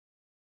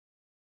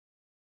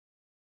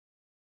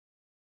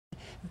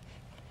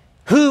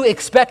Who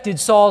expected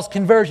Saul's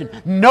conversion?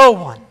 No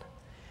one.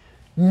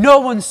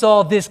 No one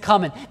saw this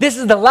coming. This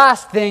is the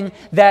last thing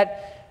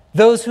that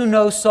those who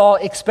know Saul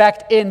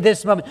expect in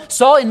this moment.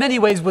 Saul, in many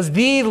ways, was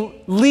the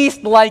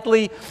least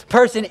likely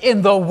person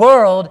in the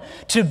world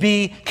to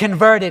be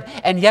converted.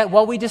 And yet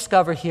what we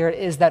discover here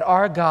is that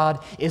our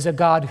God is a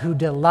God who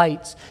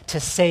delights to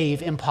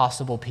save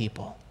impossible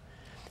people.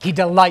 He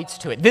delights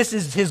to it. This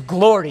is His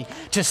glory,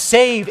 to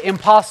save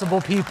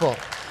impossible people.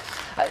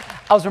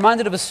 I was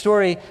reminded of a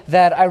story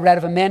that I read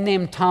of a man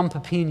named Tom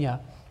Pepina.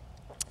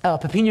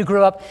 Pepina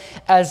grew up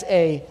as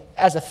a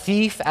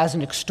thief, as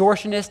an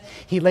extortionist.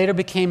 He later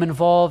became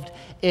involved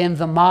in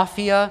the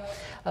mafia.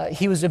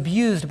 He was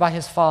abused by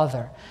his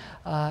father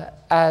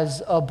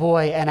as a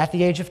boy, and at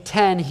the age of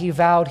 10, he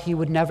vowed he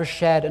would never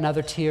shed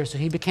another tear. So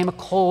he became a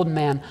cold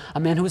man, a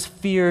man who was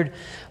feared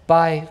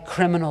by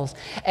criminals.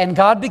 And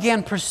God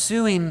began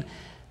pursuing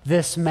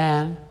this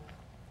man,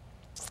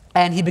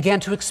 and he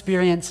began to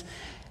experience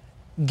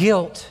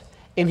guilt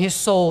in his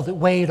soul that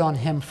weighed on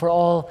him for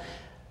all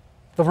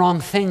the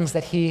wrong things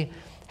that he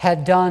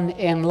had done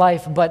in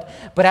life. But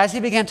as he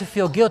began to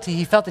feel guilty,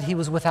 he felt that he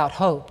was without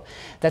hope,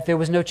 that there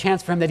was no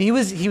chance for him, that he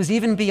was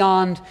even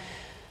beyond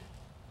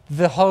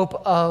the hope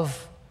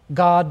of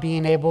God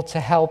being able to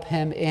help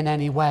him in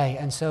any way.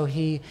 And so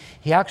he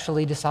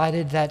actually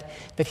decided that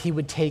he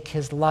would take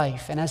his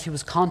life. And as he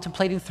was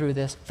contemplating through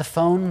this, the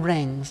phone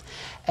rings,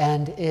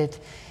 and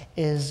it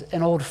is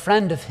an old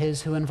friend of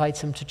his who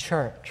invites him to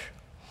church.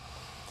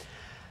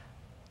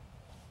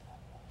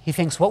 He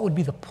thinks, what would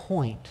be the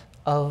point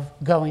of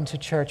going to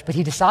church? But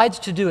he decides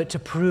to do it to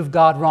prove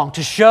God wrong,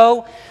 to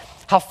show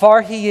how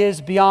far he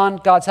is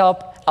beyond God's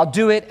help. I'll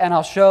do it, and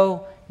I'll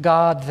show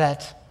God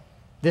that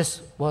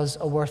this was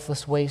a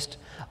worthless waste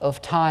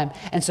of time.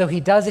 And so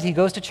he does it. He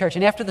goes to church.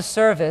 And after the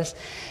service,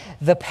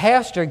 the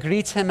pastor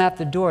greets him at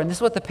the door. And this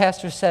is what the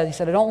pastor said. He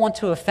said, I don't want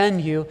to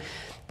offend you,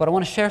 but I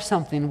want to share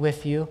something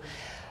with you.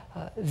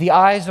 The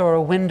eyes are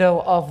a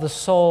window of the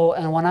soul.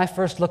 And when I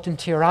first looked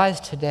into your eyes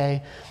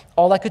today,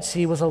 all I could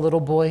see was a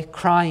little boy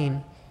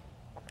crying,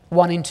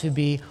 wanting to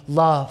be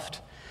loved.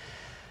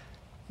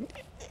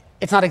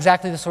 It's not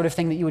exactly the sort of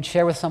thing that you would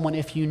share with someone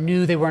if you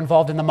knew they were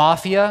involved in the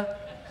mafia.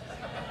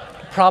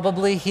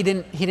 Probably he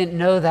didn't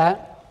know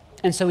that.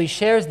 And so he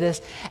shares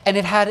this, and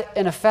it had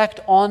an effect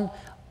on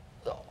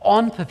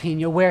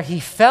Pepina, where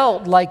he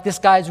felt like this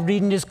guy's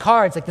reading his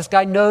cards, like this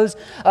guy knows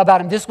about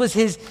him. This was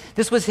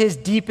his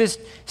deepest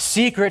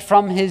secret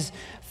from his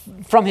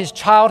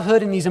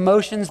childhood and these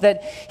emotions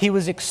that he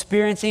was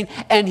experiencing,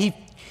 and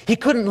he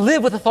couldn't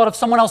live with the thought of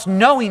someone else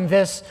knowing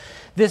this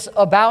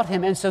about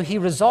him. And so he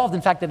resolved,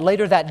 in fact, that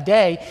later that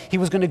day he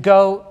was going to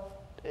go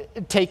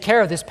take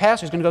care of this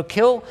pastor. He's going to go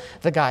kill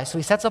the guy. So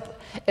he sets up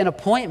an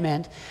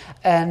appointment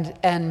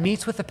and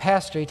meets with the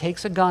pastor. He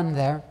takes a gun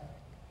there,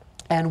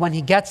 and when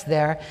he gets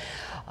there,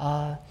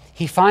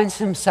 he finds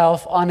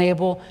himself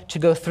unable to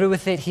go through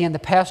with it. He and the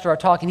pastor are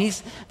talking.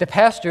 The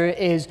pastor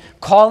is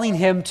calling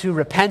him to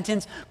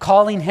repentance,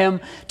 calling him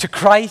to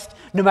Christ,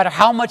 no matter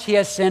how much he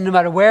has sinned, no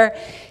matter where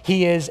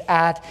he is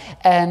at.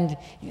 And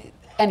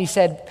he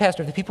said,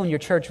 Pastor, if the people in your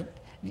church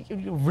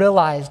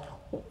realized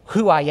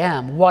who I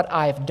am, what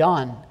I've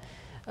done,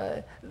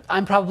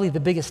 I'm probably the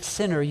biggest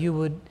sinner you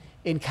would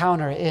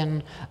encounter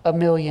in a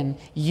million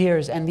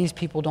years, and these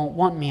people don't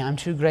want me. I'm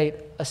too great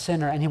a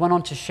sinner. And he went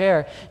on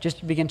to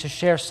begin to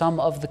share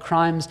some of the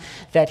crimes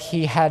that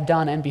he had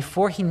done. And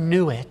before he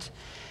knew it,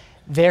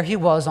 there he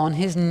was on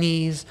his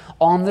knees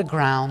on the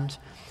ground,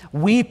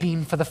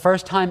 weeping for the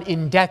first time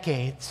in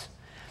decades,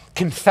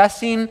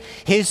 confessing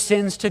his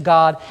sins to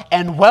God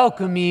and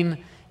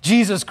welcoming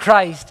Jesus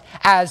Christ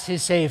as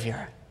his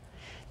Savior.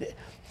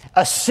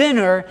 A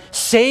sinner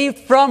saved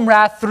from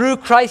wrath through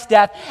Christ's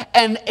death,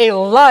 and a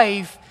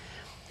life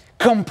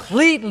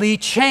completely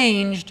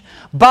changed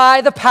by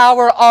the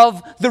power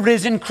of the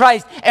risen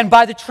Christ and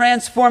by the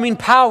transforming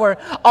power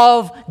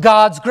of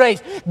God's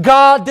grace.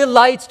 God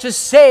delights to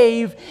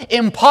save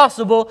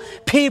impossible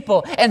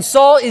people. And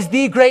Saul is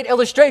the great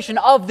illustration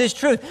of this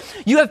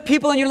truth. You have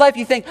people in your life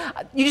you think,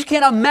 you just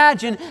can't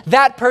imagine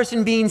that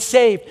person being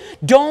saved.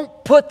 Don't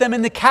put them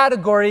in the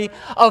category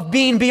of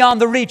being beyond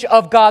the reach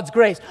of God's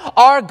grace.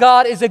 Our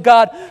God is a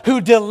God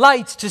who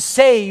delights to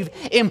save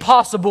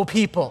impossible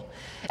people.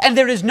 And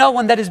there is no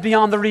one that is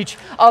beyond the reach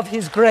of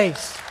His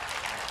grace.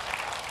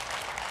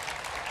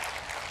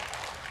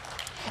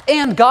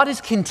 And God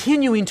is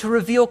continuing to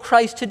reveal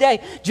Christ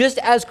today. Just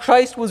as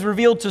Christ was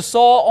revealed to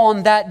Saul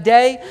on that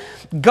day,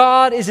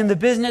 God is in the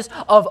business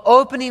of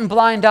opening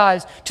blind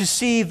eyes to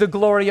see the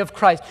glory of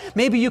Christ.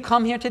 Maybe you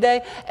come here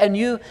today and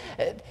you're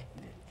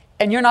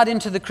not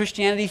into the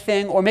Christianity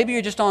thing, or maybe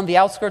you're just on the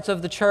outskirts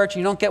of the church and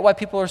you don't get why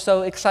people are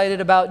so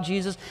excited about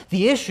Jesus.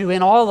 The issue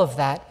in all of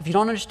that, if you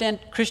don't understand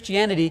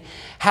Christianity,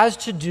 has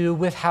to do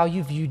with how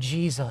you view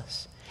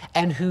Jesus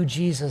and who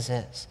Jesus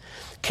is.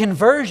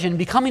 Conversion,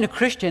 becoming a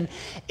Christian,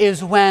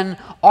 is when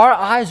our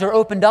eyes are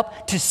opened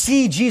up to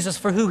see Jesus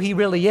for who He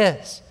really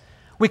is.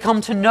 We come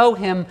to know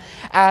Him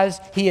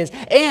as He is.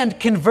 And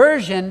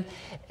conversion,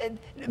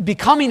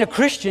 becoming a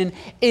Christian,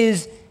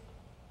 is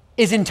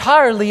is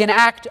entirely an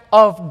act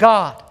of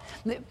God.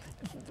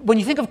 When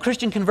you think of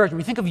Christian conversion,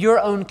 when you think of your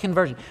own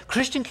conversion,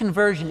 Christian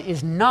conversion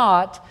is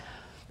not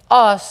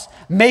us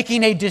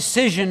making a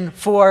decision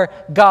for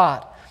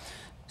God.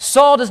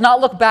 Saul does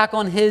not look back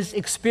on his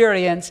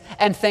experience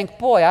and think,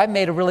 boy, I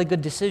made a really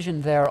good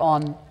decision there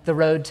on the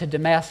road to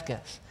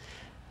Damascus.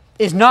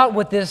 Is not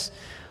what this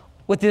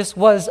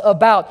was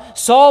about.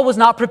 Saul was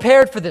not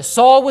prepared for this.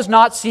 Saul was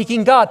not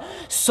seeking God.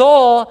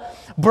 Saul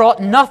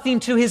brought nothing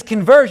to his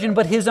conversion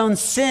but his own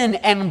sin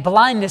and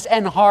blindness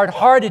and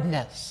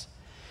hard-heartedness.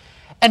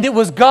 And it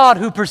was God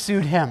who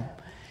pursued him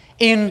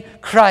in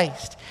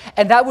Christ.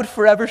 And that would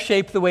forever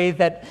shape the way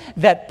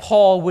that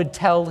Paul would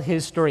tell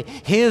his story.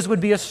 His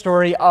would be a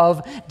story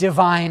of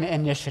divine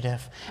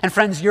initiative. And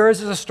friends,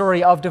 yours is a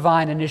story of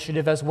divine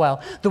initiative as well.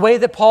 The way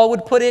that Paul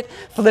would put it,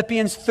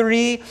 Philippians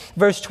 3,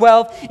 verse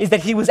 12, is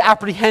that he was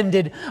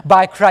apprehended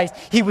by Christ.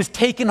 He was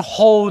taken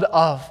hold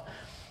of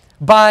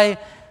by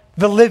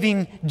the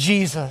living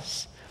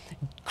Jesus.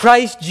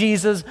 Christ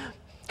Jesus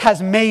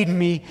has made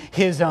me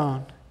his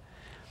own.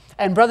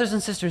 And brothers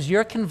and sisters,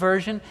 your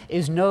conversion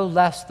is no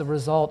less the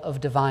result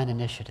of divine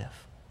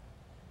initiative.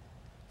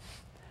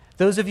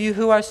 Those of you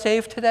who are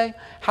saved today,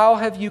 how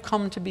have you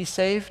come to be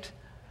saved?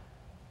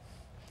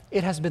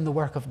 It has been the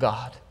work of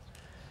God.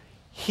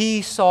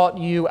 He sought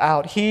you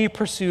out. He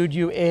pursued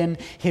you in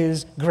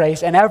His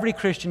grace. And every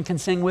Christian can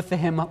sing with the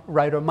hymn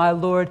writer, "My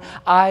Lord,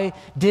 I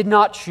did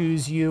not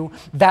choose you.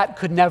 That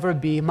could never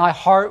be. My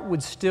heart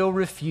would still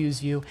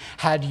refuse you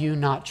had you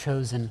not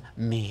chosen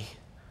me."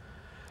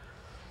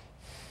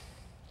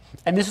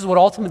 And this is what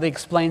ultimately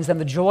explains then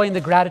the joy and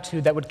the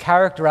gratitude that would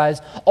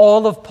characterize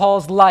all of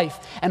Paul's life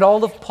and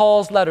all of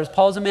Paul's letters.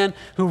 Paul's a man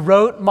who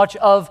wrote much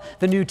of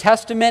the New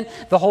Testament.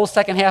 The whole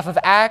second half of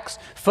Acts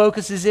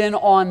focuses in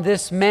on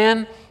this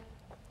man.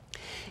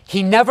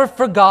 He never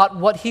forgot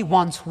what he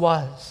once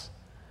was.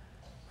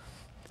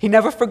 He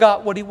never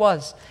forgot what he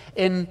was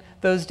in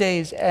those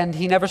days, and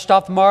he never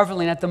stopped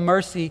marveling at the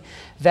mercy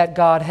that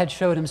God had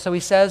showed him. So he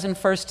says in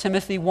 1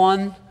 Timothy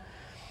 1,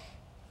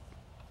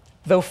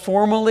 "Though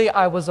formerly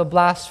I was a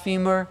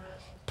blasphemer,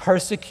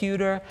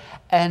 persecutor,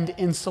 and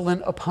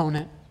insolent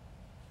opponent."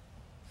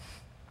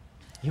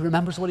 He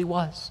remembers what he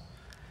was.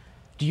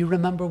 Do you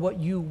remember what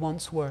you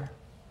once were?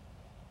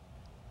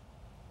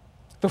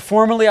 "Though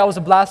formerly I was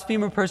a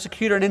blasphemer,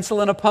 persecutor, and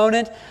insolent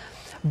opponent,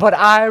 but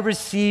I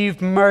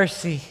received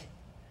mercy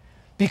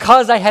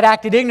because I had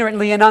acted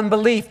ignorantly in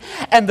unbelief,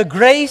 and the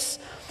grace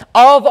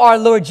of our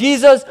Lord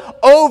Jesus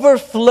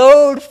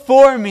overflowed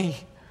for me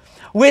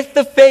with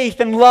the faith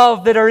and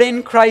love that are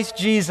in Christ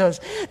Jesus.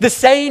 The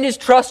saying is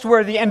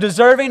trustworthy and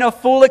deserving of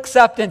full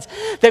acceptance,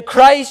 that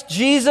Christ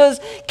Jesus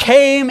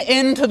came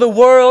into the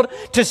world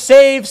to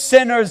save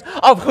sinners,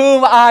 of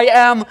whom I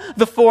am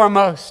the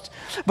foremost.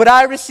 But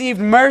I received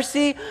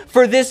mercy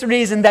for this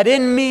reason, that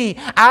in me,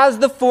 as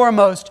the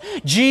foremost,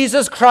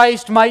 Jesus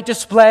Christ might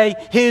display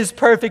His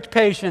perfect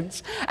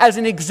patience as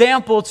an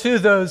example to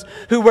those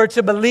who were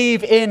to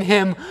believe in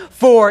Him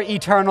for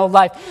eternal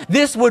life."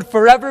 This would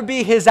forever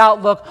be his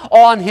outlook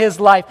on his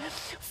life.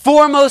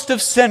 Foremost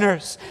of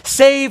sinners,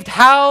 saved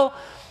how?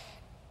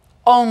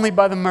 Only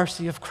by the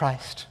mercy of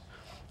Christ.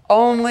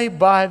 Only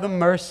by the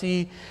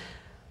mercy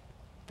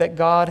that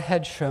God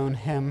had shown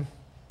him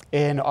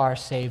in our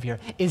Savior.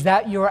 Is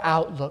that your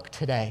outlook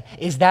today?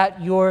 Is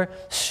that your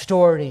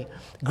story?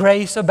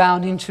 Grace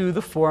abounding to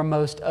the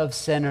foremost of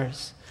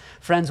sinners.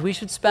 Friends, we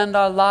should spend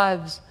our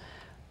lives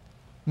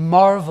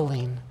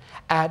marveling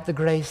at the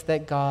grace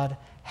that God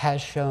has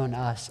shown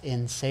us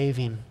in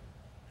saving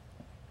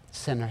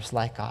sinners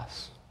like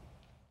us.